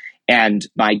me. And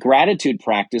my gratitude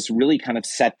practice really kind of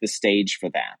set the stage for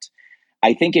that.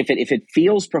 I think if it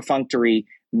feels perfunctory,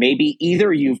 maybe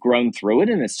either you've grown through it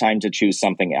and it's time to choose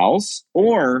something else,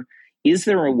 or is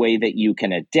there a way that you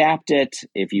can adapt it,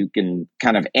 if you can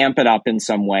kind of amp it up in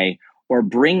some way, or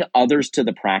bring others to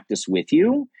the practice with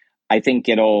you? I think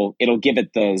it'll give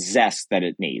it the zest that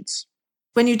it needs.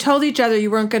 When you told each other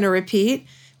you weren't going to repeat,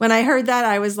 when I heard that,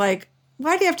 I was like,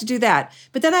 why do you have to do that?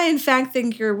 But then I, in fact,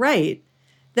 think you're right.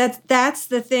 That's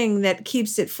the thing that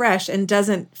keeps it fresh and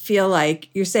doesn't feel like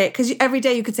you're saying, because every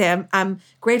day you could say, I'm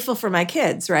grateful for my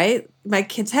kids, right? My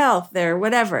kids' health, their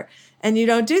whatever. And you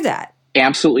don't do that.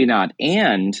 Absolutely not.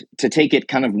 And to take it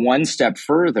kind of one step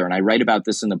further, and I write about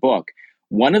this in the book,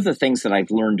 one of the things that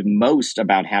I've learned most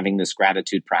about having this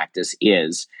gratitude practice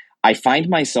is I find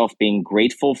myself being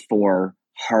grateful for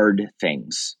hard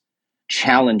things,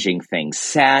 challenging things,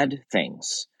 sad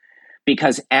things.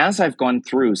 Because as I've gone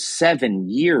through 7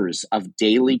 years of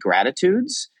daily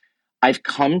gratitudes, I've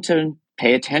come to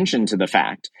pay attention to the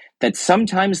fact that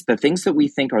sometimes the things that we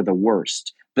think are the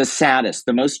worst, the saddest,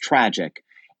 the most tragic,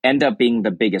 end up being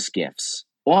the biggest gifts.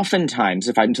 Oftentimes,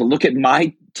 if I'm to look at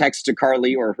my text to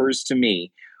Carly or hers to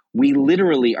me, we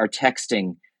literally are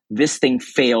texting, this thing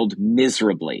failed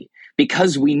miserably,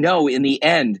 because we know in the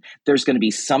end, there's going to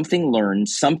be something learned,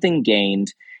 something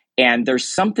gained, and there's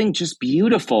something just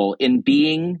beautiful in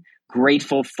being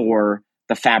grateful for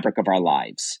the fabric of our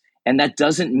lives. And that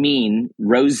doesn't mean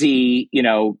rosy,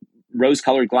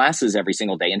 rose-colored glasses every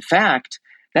single day. In fact,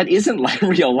 that isn't like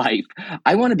real life.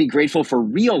 I want to be grateful for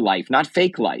real life, not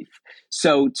fake life.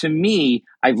 So to me,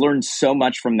 I've learned so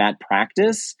much from that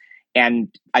practice.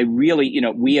 And I really,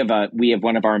 we have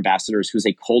one of our ambassadors who's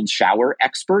a cold shower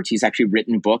expert. He's actually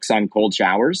written books on cold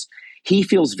showers. He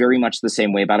feels very much the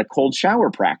same way about a cold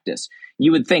shower practice.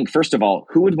 You would think, first of all,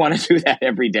 who would want to do that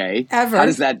every day? Ever. How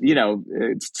does that,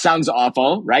 it sounds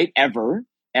awful, right? Ever.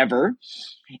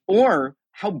 Or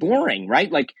how boring,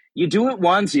 right? Like you do it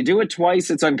once, you do it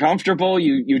twice, it's uncomfortable.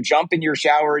 You jump in your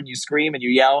shower and you scream and you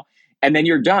yell, and then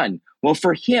you're done. Well,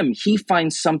 for him, he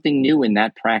finds something new in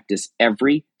that practice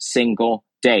every single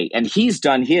day. And he's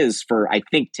done his for, I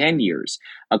think, 10 years,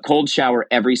 a cold shower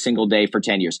every single day for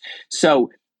 10 years. So,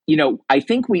 I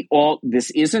think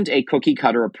this isn't a cookie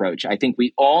cutter approach. I think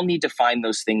we all need to find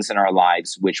those things in our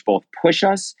lives which both push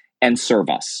us and serve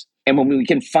us. And when we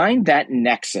can find that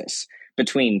nexus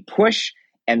between push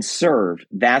and serve,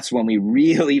 that's when we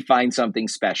really find something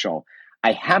special.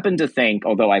 I happen to think,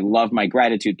 although I love my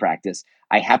gratitude practice,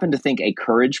 I happen to think a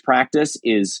courage practice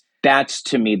that's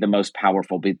to me the most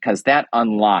powerful, because that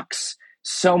unlocks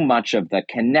so much of the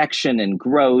connection and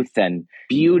growth and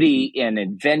beauty and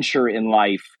adventure in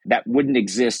life that wouldn't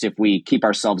exist if we keep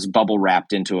ourselves bubble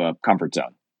wrapped into a comfort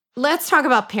zone. Let's talk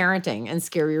about parenting and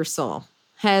Scare Your Soul.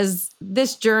 Has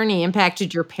this journey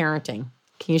impacted your parenting?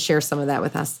 Can you share some of that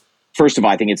with us? First of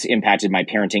all, I think it's impacted my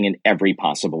parenting in every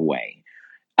possible way.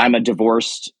 I'm a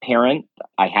divorced parent.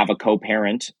 I have a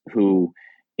co-parent who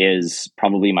is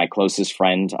probably my closest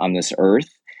friend on this earth.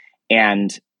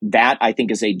 And that, I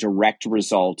think, is a direct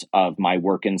result of my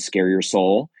work in Scare Your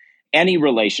Soul. Any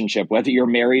relationship, whether you're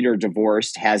married or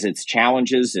divorced, has its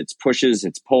challenges, its pushes,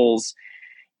 its pulls.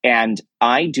 And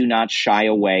I do not shy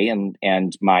away,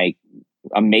 and my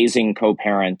amazing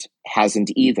co-parent hasn't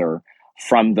either,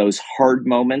 from those hard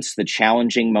moments, the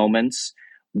challenging moments.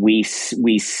 We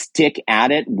stick at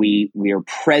it. We are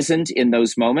present in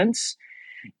those moments.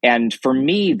 And for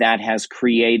me, that has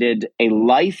created a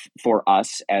life for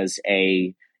us as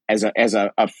a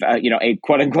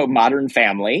quote unquote modern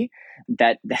family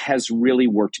that has really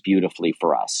worked beautifully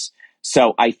for us.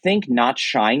 So I think not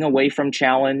shying away from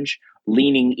challenge,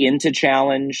 leaning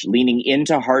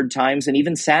into hard times and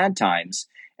even sad times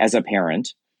as a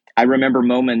parent. I remember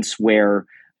moments where,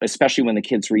 especially when the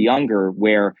kids were younger,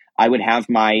 where I would have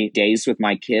my days with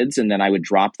my kids and then I would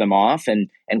drop them off and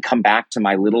come back to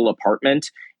my little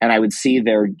apartment, and I would see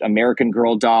their American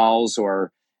Girl dolls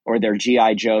or their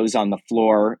G.I. Joes on the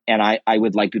floor, and I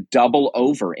would like double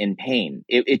over in pain.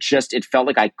 It felt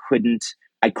like I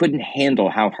couldn't handle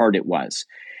how hard it was.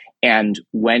 And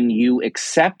when you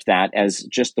accept that as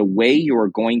just the way you are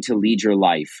going to lead your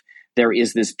life, there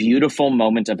is this beautiful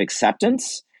moment of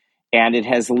acceptance. And it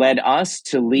has led us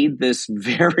to lead this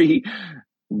very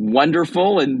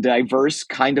wonderful and diverse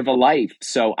kind of a life.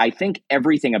 So I think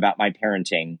everything about my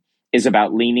parenting is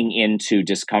about leaning into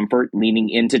discomfort, leaning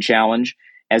into challenge,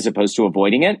 as opposed to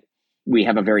avoiding it. We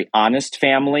have a very honest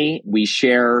family. We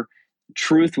share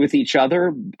truth with each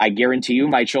other. I guarantee you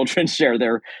my children share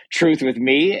their truth with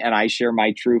me, and I share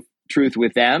my truth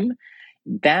with them.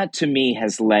 That to me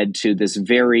has led to this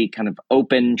very kind of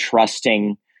open,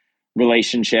 trusting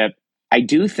relationship. I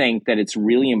do think that it's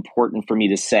really important for me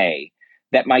to say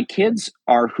that my kids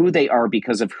are who they are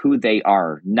because of who they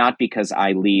are, not because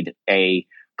I lead a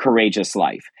courageous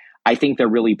life. I think they're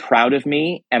really proud of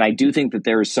me. And I do think that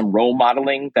there is some role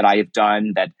modeling that I have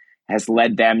done that has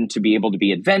led them to be able to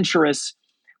be adventurous.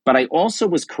 But I also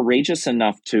was courageous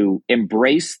enough to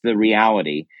embrace the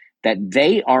reality that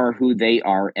they are who they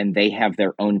are and they have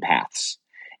their own paths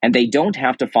and they don't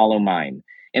have to follow mine.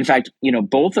 In fact,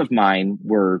 both of mine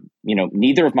were,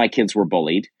 neither of my kids were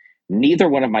bullied. Neither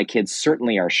one of my kids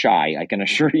certainly are shy. I can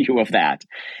assure you of that.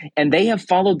 And they have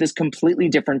followed this completely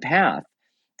different path.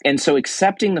 And so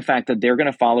accepting the fact that they're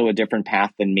going to follow a different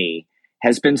path than me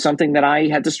has been something that I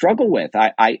had to struggle with.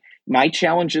 My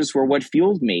challenges were what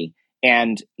fueled me.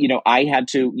 And, I had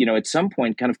to, at some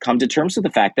point kind of come to terms with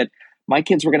the fact that my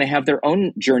kids were going to have their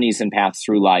own journeys and paths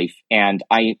through life. And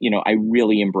I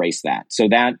really embrace that. So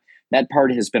that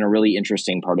part has been a really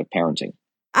interesting part of parenting.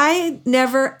 I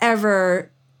never,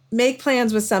 ever make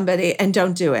plans with somebody and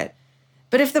don't do it.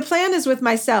 But if the plan is with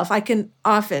myself, I can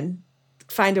often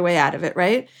find a way out of it,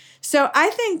 right? So I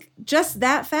think just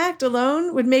that fact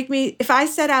alone would make me, if I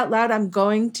said out loud, I'm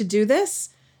going to do this,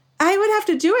 I would have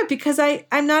to do it because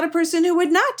I'm not a person who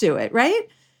would not do it, right?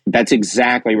 That's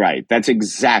exactly right. That's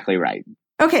exactly right.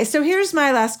 Okay, so here's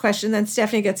my last question, then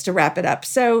Stephanie gets to wrap it up.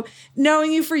 So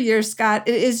knowing you for years, Scott,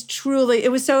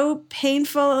 it was so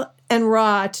painful and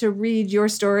raw to read your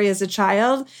story as a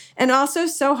child, and also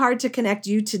so hard to connect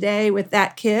you today with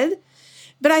that kid.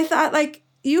 But I thought,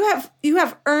 you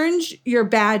have earned your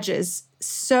badges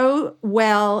so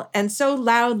well and so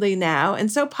loudly now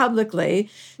and so publicly.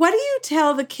 What do you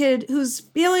tell the kid who's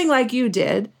feeling like you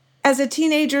did as a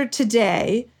teenager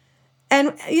today?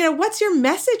 And, what's your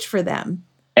message for them?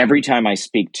 Every time I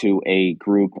speak to a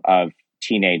group of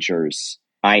teenagers,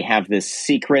 I have this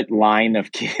secret line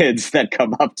of kids that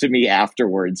come up to me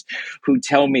afterwards who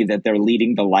tell me that they're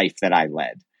leading the life that I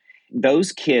led.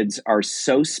 Those kids are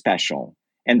so special,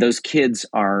 and those kids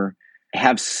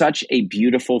have such a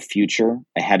beautiful future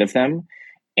ahead of them.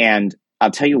 And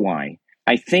I'll tell you why.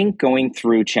 I think going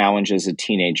through challenges as a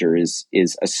teenager is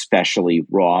especially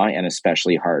raw and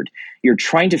especially hard. You're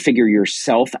trying to figure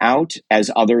yourself out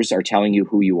as others are telling you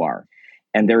who you are.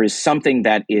 And there is something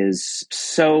that is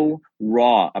so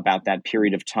raw about that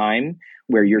period of time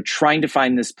where you're trying to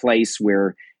find this place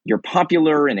where you're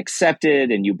popular and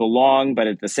accepted and you belong, but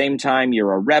at the same time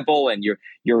you're a rebel and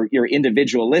you're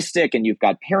individualistic and you've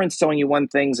got parents telling you one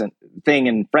thing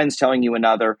and friends telling you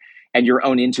another, and your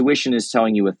own intuition is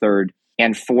telling you a third.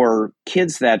 And for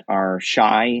kids that are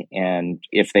shy, and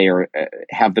if they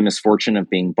have the misfortune of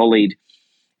being bullied,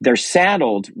 they're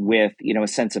saddled with, a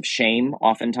sense of shame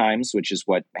oftentimes, which is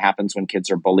what happens when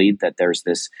kids are bullied, that there's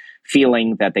this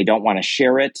feeling that they don't want to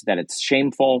share it, that it's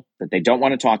shameful, that they don't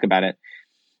want to talk about it.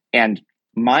 And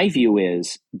my view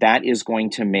is that is going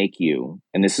to make you,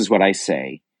 and this is what I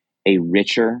say, a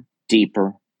richer,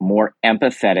 deeper, more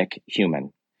empathetic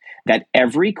human. That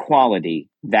every quality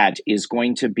that is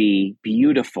going to be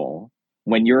beautiful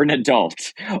when you're an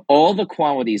adult, all the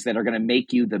qualities that are going to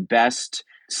make you the best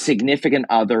significant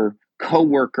other,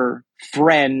 coworker,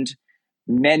 friend,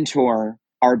 mentor,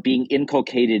 are being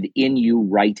inculcated in you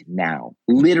right now,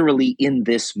 literally in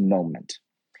this moment.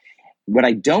 What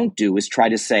I don't do is try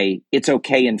to say it's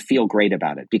okay and feel great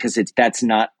about it, because that's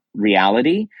not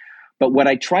reality. But what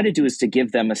I try to do is to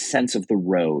give them a sense of the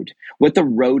road, what the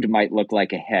road might look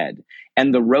like ahead.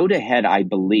 And the road ahead, I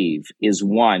believe, is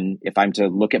one, if I'm to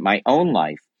look at my own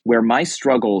life, where my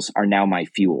struggles are now my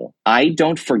fuel. I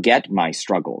don't forget my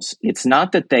struggles. It's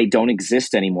not that they don't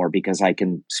exist anymore because I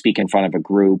can speak in front of a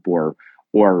group or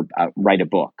write a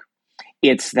book.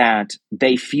 It's that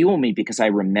they fuel me because I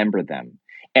remember them.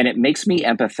 And it makes me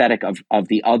empathetic of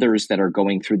the others that are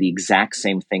going through the exact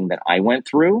same thing that I went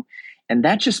through. And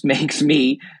that just makes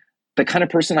me the kind of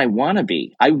person I want to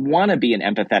be. I want to be an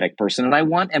empathetic person, and I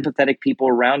want empathetic people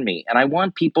around me. And I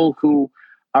want people who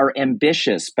are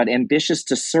ambitious, but ambitious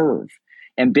to serve,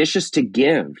 ambitious to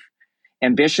give,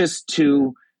 ambitious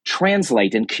to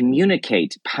translate and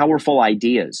communicate powerful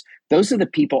ideas. Those are the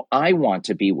people I want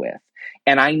to be with.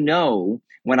 And I know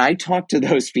when I talk to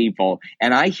those people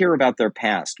and I hear about their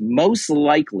past, most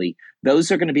likely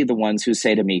those are going to be the ones who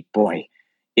say to me, boy,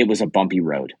 it was a bumpy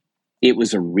road. It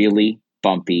was a really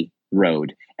bumpy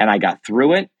road. And I got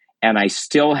through it. And I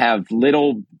still have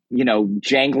little,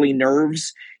 jangly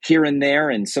nerves here and there.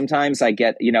 And sometimes I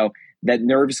get, that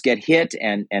nerves get hit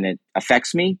and it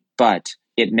affects me, but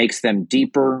it makes them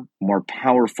deeper, more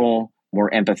powerful, more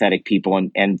empathetic people.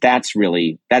 And that's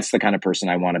the kind of person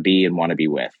I want to be and want to be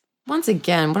with. Once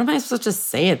again, what am I supposed to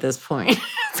say at this point?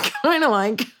 It's kind of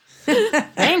like,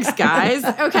 thanks, guys.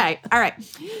 Okay. All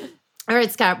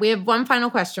right, Scott, we have one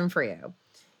final question for you.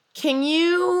 Can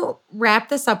you wrap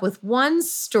this up with one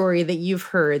story that you've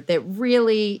heard that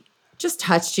really just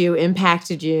touched you,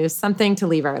 impacted you, something to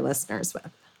leave our listeners with?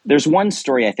 There's one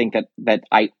story I think that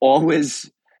I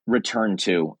always return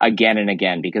to again and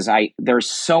again, because there's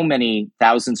so many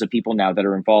thousands of people now that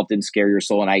are involved in Scare Your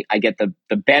Soul. And I get the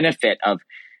benefit of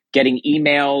getting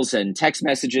emails and text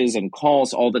messages and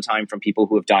calls all the time from people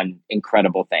who have done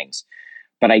incredible things.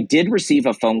 But I did receive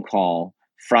a phone call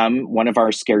from one of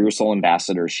our Scare Your Soul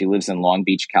ambassadors. She lives in Long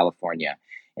Beach, California.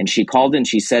 And she called and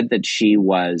she said that she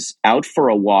was out for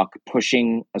a walk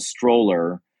pushing a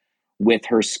stroller with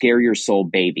her Scare Your Soul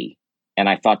baby. And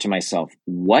I thought to myself,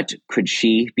 what could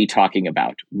she be talking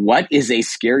about? What is a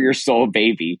Scare Your Soul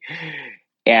baby?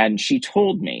 And she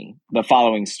told me the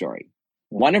following story.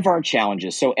 One of our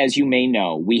challenges, so as you may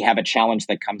know, we have a challenge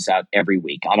that comes out every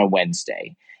week on a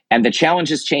Wednesday. And the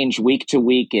challenges change week to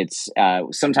week. It's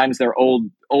sometimes they're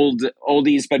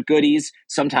oldies but goodies.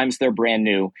 Sometimes they're brand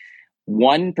new.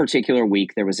 One particular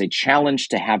week, there was a challenge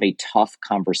to have a tough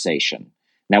conversation.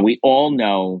 Now, we all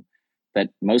know that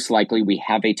most likely we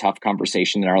have a tough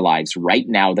conversation in our lives right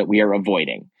now that we are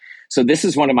avoiding. So this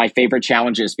is one of my favorite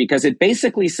challenges because it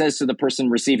basically says to the person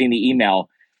receiving the email,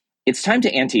 it's time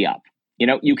to ante up.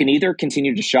 You can either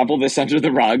continue to shovel this under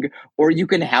the rug, or you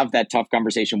can have that tough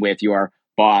conversation with your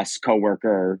boss,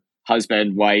 coworker,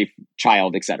 husband, wife,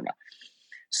 child, etc.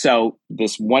 So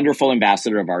this wonderful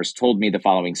ambassador of ours told me the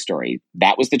following story.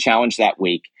 That was the challenge that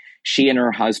week. She and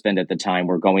her husband at the time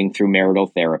were going through marital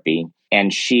therapy,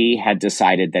 and she had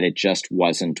decided that it just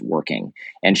wasn't working.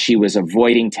 And she was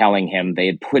avoiding telling him. They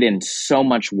had put in so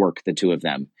much work, the two of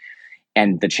them.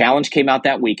 And the challenge came out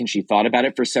that week, and she thought about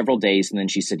it for several days. And then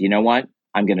she said, you know what?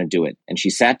 I'm going to do it. And she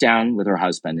sat down with her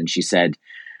husband and she said,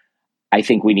 I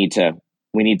think we need to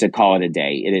call it a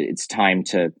day. It's time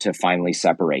to finally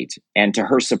separate. And to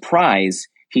her surprise,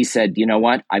 he said, you know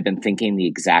what? I've been thinking the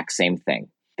exact same thing.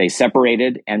 They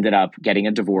separated, ended up getting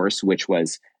a divorce, which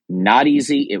was not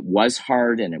easy. It was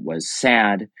hard and it was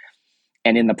sad.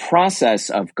 And in the process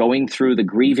of going through the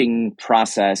grieving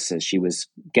process as she was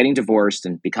getting divorced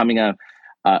and becoming a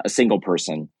single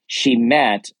person, she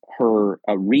re-met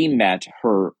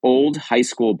her old high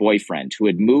school boyfriend who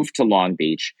had moved to Long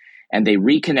Beach, and they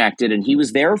reconnected, and he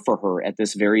was there for her at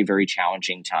this very, very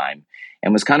challenging time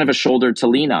and was kind of a shoulder to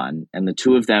lean on. And the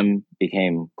two of them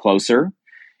became closer,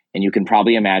 and you can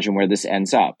probably imagine where this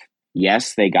ends up.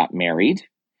 Yes, they got married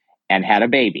and had a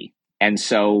baby. And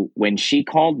so when she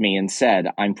called me and said,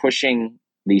 I'm pushing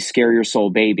the Scare Your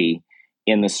Soul baby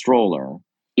in the stroller,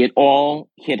 it all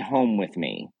hit home with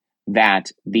me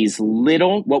that these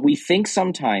little, what we think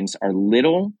sometimes are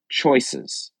little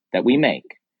choices that we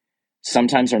make,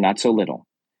 sometimes are not so little.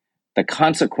 The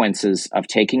consequences of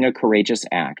taking a courageous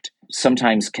act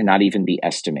sometimes cannot even be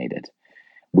estimated.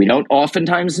 We don't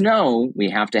oftentimes know.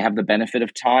 We have to have the benefit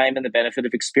of time and the benefit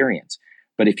of experience.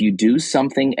 But if you do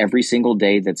something every single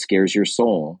day that scares your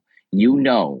soul, you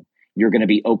know you're going to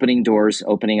be opening doors,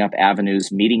 opening up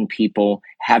avenues, meeting people,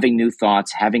 having new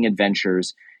thoughts, having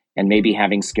adventures, and maybe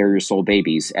having Scare Your Soul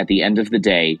babies at the end of the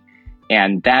day.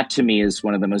 And that to me is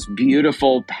one of the most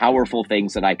beautiful, powerful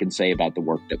things that I can say about the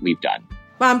work that we've done.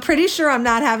 Well, I'm pretty sure I'm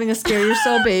not having a Scare Your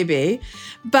Soul baby,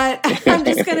 but I'm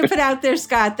just going to put out there,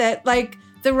 Scott, that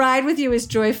the ride with you is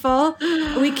joyful.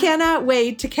 We cannot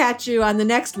wait to catch you on the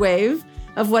next wave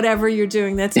of whatever you're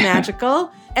doing that's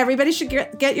magical. Everybody should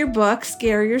get your book,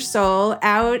 Scare Your Soul,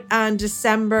 out on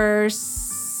December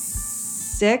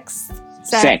 6th.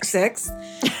 6th.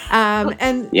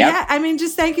 And yeah, I mean,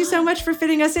 just thank you so much for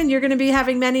fitting us in. You're going to be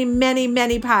having many, many,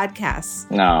 many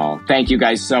podcasts. No, thank you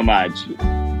guys so much.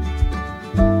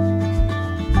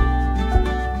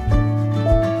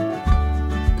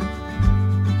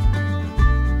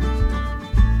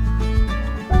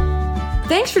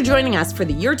 Thanks for joining us for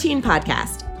the Your Teen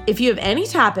Podcast. If you have any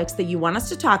topics that you want us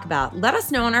to talk about, let us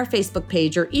know on our Facebook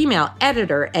page or email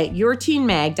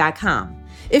editor@yourteenmag.com.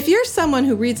 If you're someone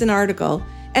who reads an article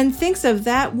and thinks of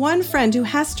that one friend who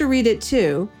has to read it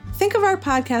too, think of our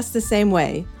podcast the same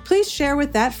way. please share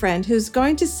with that friend who's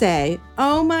going to say,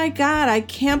 "Oh my God, I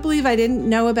can't believe I didn't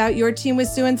know about Your Teen with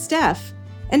Sue and Steph."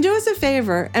 And do us a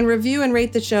favor and review and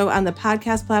rate the show on the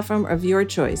podcast platform of your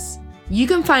choice. You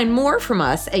can find more from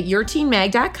us at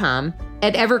yourteenmag.com,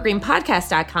 at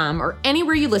evergreenpodcast.com, or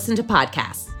anywhere you listen to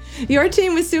podcasts. Your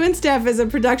Teen with Sue and Steph is a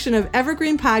production of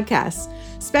Evergreen Podcasts.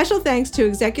 Special thanks to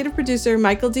executive producer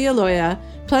Michael D'Aloia,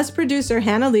 plus producer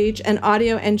Hannah Leach, and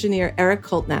audio engineer Eric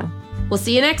Koltnow. We'll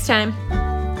see you next time.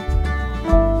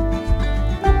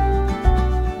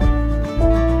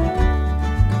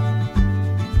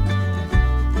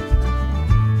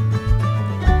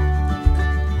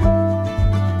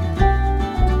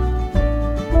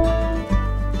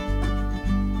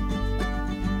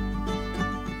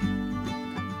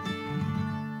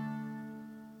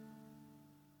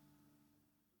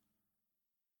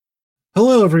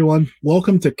 Hello, everyone.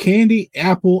 Welcome to Candy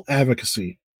Apple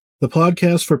Advocacy, the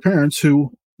podcast for parents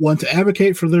who want to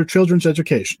advocate for their children's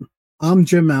education. I'm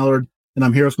Jim Mallard, and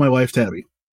I'm here with my wife, Tabby.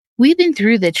 We've been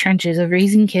through the trenches of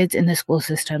raising kids in the school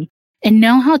system and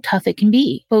know how tough it can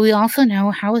be, but we also know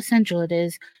how essential it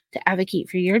is to advocate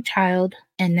for your child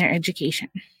and their education.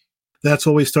 That's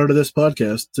why we started this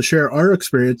podcast, to share our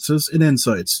experiences and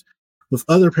insights with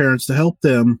other parents to help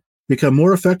them become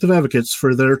more effective advocates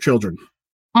for their children.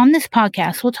 On this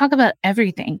podcast, we'll talk about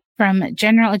everything from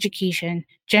general education,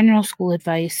 general school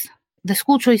advice, the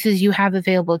school choices you have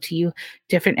available to you,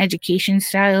 different education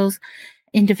styles,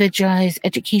 individualized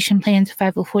education plans,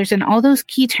 504s, and all those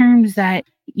key terms that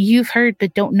you've heard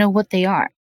but don't know what they are.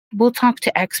 We'll talk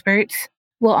to experts.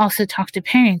 We'll also talk to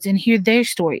parents and hear their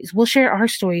stories. We'll share our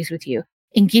stories with you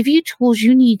and give you tools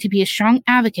you need to be a strong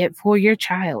advocate for your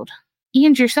child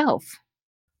and yourself.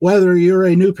 Whether you're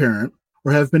a new parent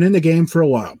or have been in the game for a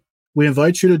while, we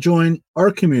invite you to join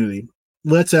our community.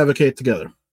 Let's advocate together.